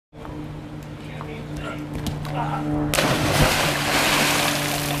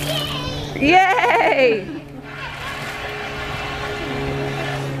Yay!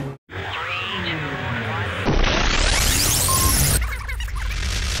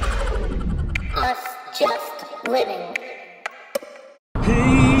 Us just living.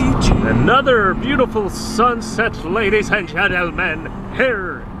 Another beautiful sunset, ladies and gentlemen,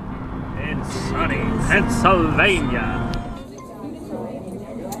 here in sunny Pennsylvania.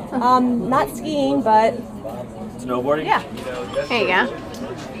 Not skiing, but Snowboarding? yeah. There you go.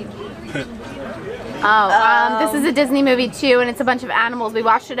 Oh, this is a Disney movie too, and it's a bunch of animals. We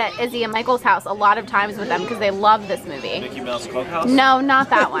watched it at Izzy and Michael's house a lot of times with them because they love this movie. Mickey Mouse Clubhouse? No, not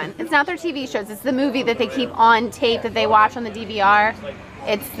that one. It's not their TV shows. It's the movie that they keep on tape that they watch on the DVR.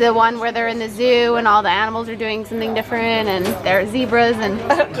 It's the one where they're in the zoo and all the animals are doing something different, and there are zebras and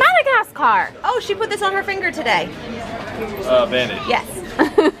Madagascar. Oh, she put this on her finger today. Bandage. Yes.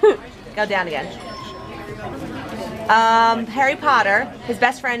 Go down again. Harry Potter. His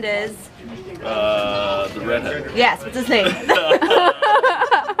best friend is. The redhead. Yes. What's his name?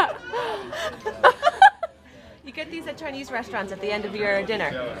 You get these at Chinese restaurants at the end of your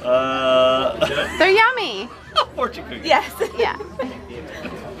dinner. They're yummy. Fortune cookie. Yes. Yeah.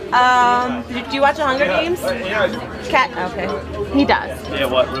 Do you watch the Hunger Games? Cat. Okay. He does. Yeah,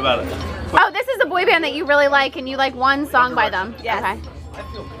 what about it? Oh, this is a boy band that you really like, and you like one song by them. Yes. Okay.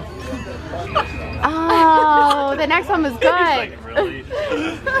 Oh, the next one was good.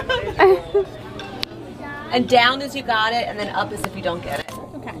 And down as you got it, and then up as if you don't get it.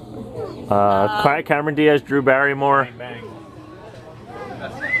 Okay. Cameron Diaz, Drew Barrymore.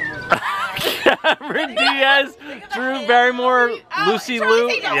 Cameron Diaz, Drew Barrymore, Lucy Liu.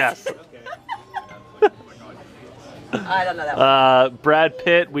 Yes. I don't know that one. Brad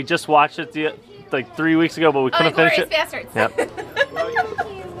Pitt. We just watched it like 3 weeks ago, but we couldn't finish it. Bastards. Yep.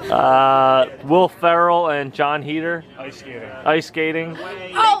 Will Ferrell and John Heder. Ice skating. Ice skating.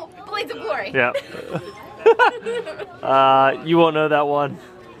 Oh, Blades of Glory. Yeah. You won't know that one.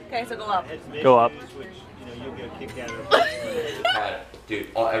 Okay, so go up. Go up. Dude,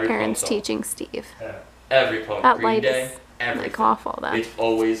 every Parents song. teaching Steve. Every poem. That Green light Day, is everything. like awful though. It's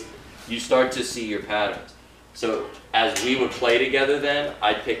always, you start to see your patterns. So as we would play together then,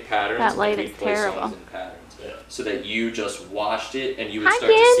 I'd pick patterns. That light and is we'd play terrible. songs in patterns. So that you just watched it and you would Hi,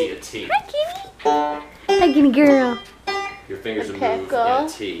 start to Ken. see a T. Hi, Kitty. Hi, Kitty girl. Your fingers would move in a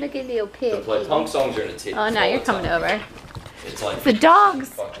T. Look at little To pig. play punk songs are in a T. Oh, now all you're the coming time. over. It's like The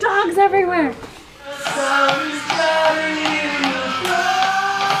dogs. Dogs everywhere.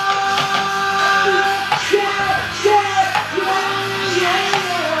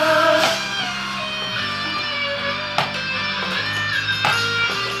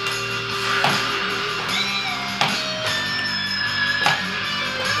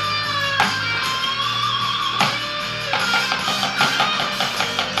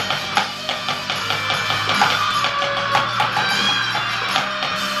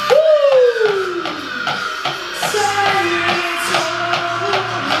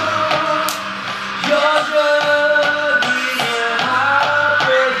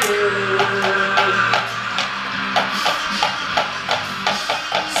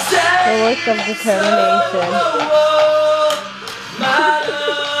 The look of determination.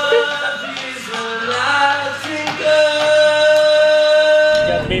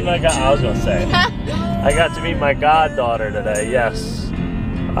 Got to meet my god. I was gonna say. I got to meet my goddaughter today. Yes.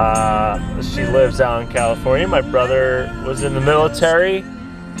 She lives out in California. My brother was in the military,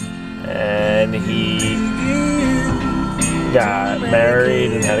 and he got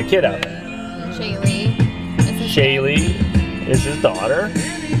married and had a kid out there. Shaylee. Shaylee is his daughter.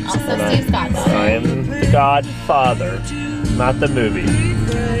 Also And Steve's goddaughter. I am the godfather, not the movie. So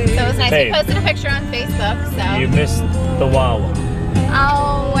it was nice. Hey. We posted a picture on Facebook, so. You missed the Wawa.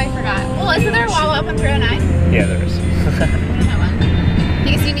 Oh, I forgot. Well, isn't there a Wawa up on 309? Yeah, there is. That one.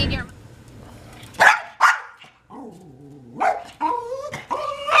 Because you need your...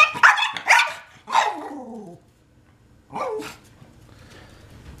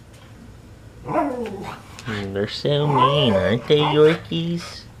 They're so mean, aren't they,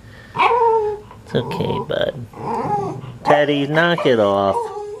 Yorkies? It's okay, bud. Teddy, knock it off.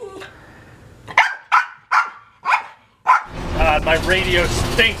 My radio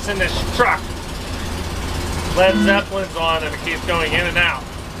stinks in this truck. Led Zeppelin's on and it keeps going in and out.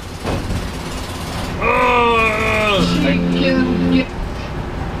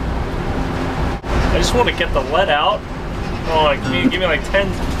 I just want to get the lead out. Hold on, can you give me like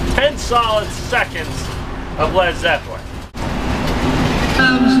 10 solid seconds of Led Zeppelin?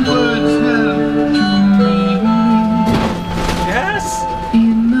 Yes?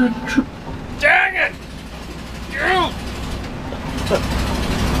 Dang it!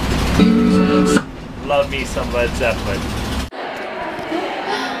 me some Led Zeppelin.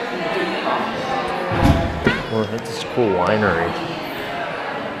 Well, that's a cool winery.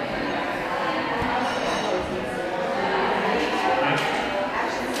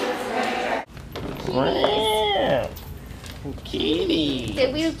 Wow. Kitties. The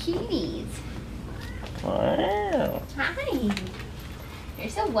little kitties. Wow. Hi. You're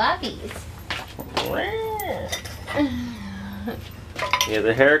so wubbies. Yeah,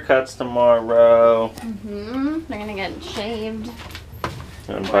 the haircut's tomorrow. They're gonna get shaved.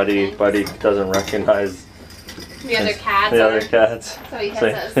 And Buddy doesn't recognize The other cats. the other cats. So he So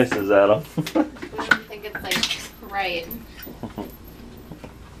has this is Adam. I don't think it's like right.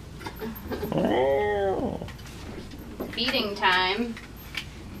 Wow. Feeding time.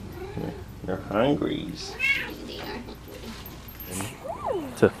 They're hungries.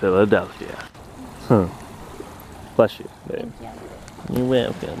 To Philadelphia. Huh. Bless you, babe. You're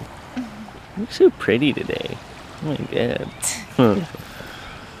welcome. You're so pretty today. Oh my god. Huh.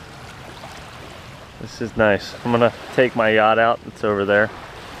 This is nice. I'm gonna take my yacht out. It's over there.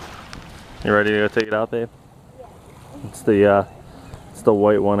 You ready to go take it out, babe? Yeah. It's the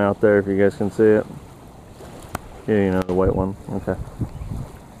white one out there if you guys can see it. Yeah, you know the white one. Okay.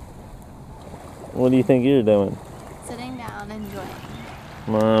 What do you think you're doing? Sitting down, enjoying.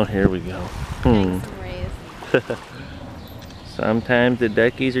 Oh, here we go. Getting some rays. Sometimes the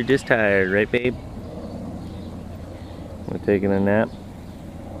duckies are just tired, right, babe? We're taking a nap.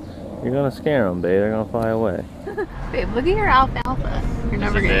 You're gonna scare them, babe. They're gonna fly away. Babe, look at your alfalfa. You're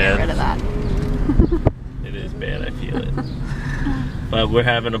never gonna get rid of that. It is bad, I feel it. But we're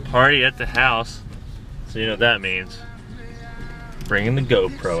having a party at the house, so you know what that means. Bringing the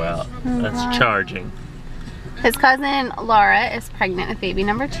GoPro out. That's charging. His cousin Laura is pregnant with baby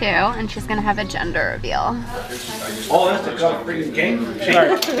number 2, and she's gonna have a gender reveal. Oh, that's the color freaking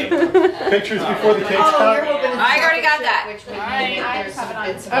cake. Pictures before the cake's cut. I already got that.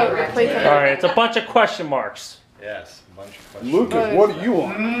 Alright, it's a bunch of question marks. Yes, a bunch of questions. Lucas, what do you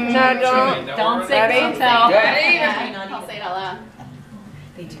want? No, don't say don't tell. I'll say it out loud.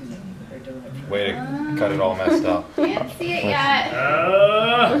 Way to cut it all messed up. Can't see it yet.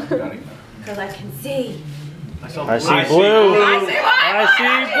 Because I can see. I see blue. I see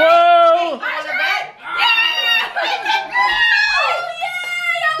blue.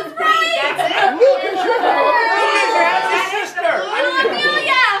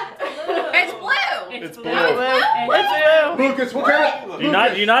 It's blue. Lucas, what kind of...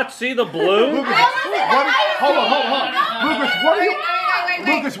 Do you not see the blue? Lucas, hold on.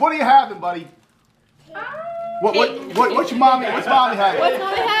 Lucas, what are you having, buddy? What's mommy having? What's mommy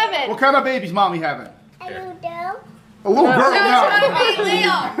having? What kind of baby's mommy having? A little girl. A little girl now.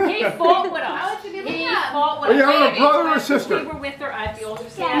 He fought with us. He fought with us. Are you having a brother or a sister? We were with her at the older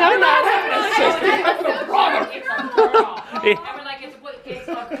sister. No, not having a sister. It's a girl. And we're like,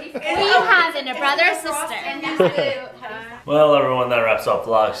 We having a brother or sister. Well, everyone, that wraps up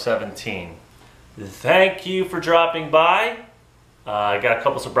vlog 17. Thank you for dropping by. I got a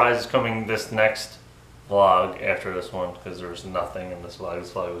couple surprises coming this next vlog after this one because there was nothing in this vlog.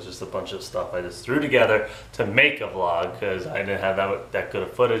 This vlog was just a bunch of stuff I just threw together to make a vlog because I didn't have that good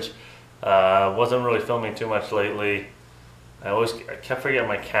of footage. Wasn't really filming too much lately. I kept forgetting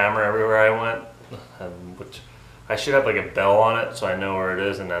my camera everywhere I went, which I should have like a bell on it so I know where it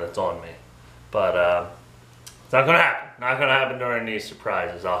is and that it's on me. But it's not gonna happen. Not gonna happen during these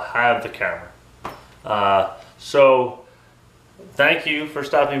surprises. I'll have the camera. So thank you for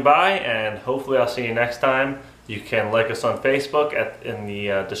stopping by, and hopefully I'll see you next time. You can like us on Facebook in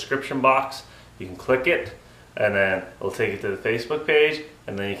the description box. You can click it, and then it'll take you to the Facebook page,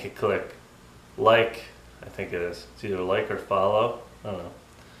 and then you can click like. I think it is. It's either like or follow. I don't know.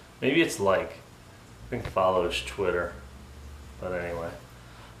 Maybe it's like. I think follow is Twitter. But anyway.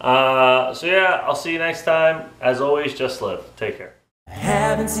 So yeah, I'll see you next time. As always, just live. Take care. I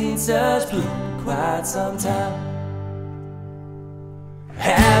haven't seen such blue in quite some time.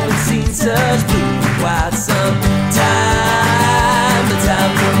 Haven't seen such blue in quite some time. The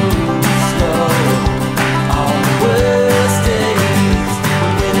time for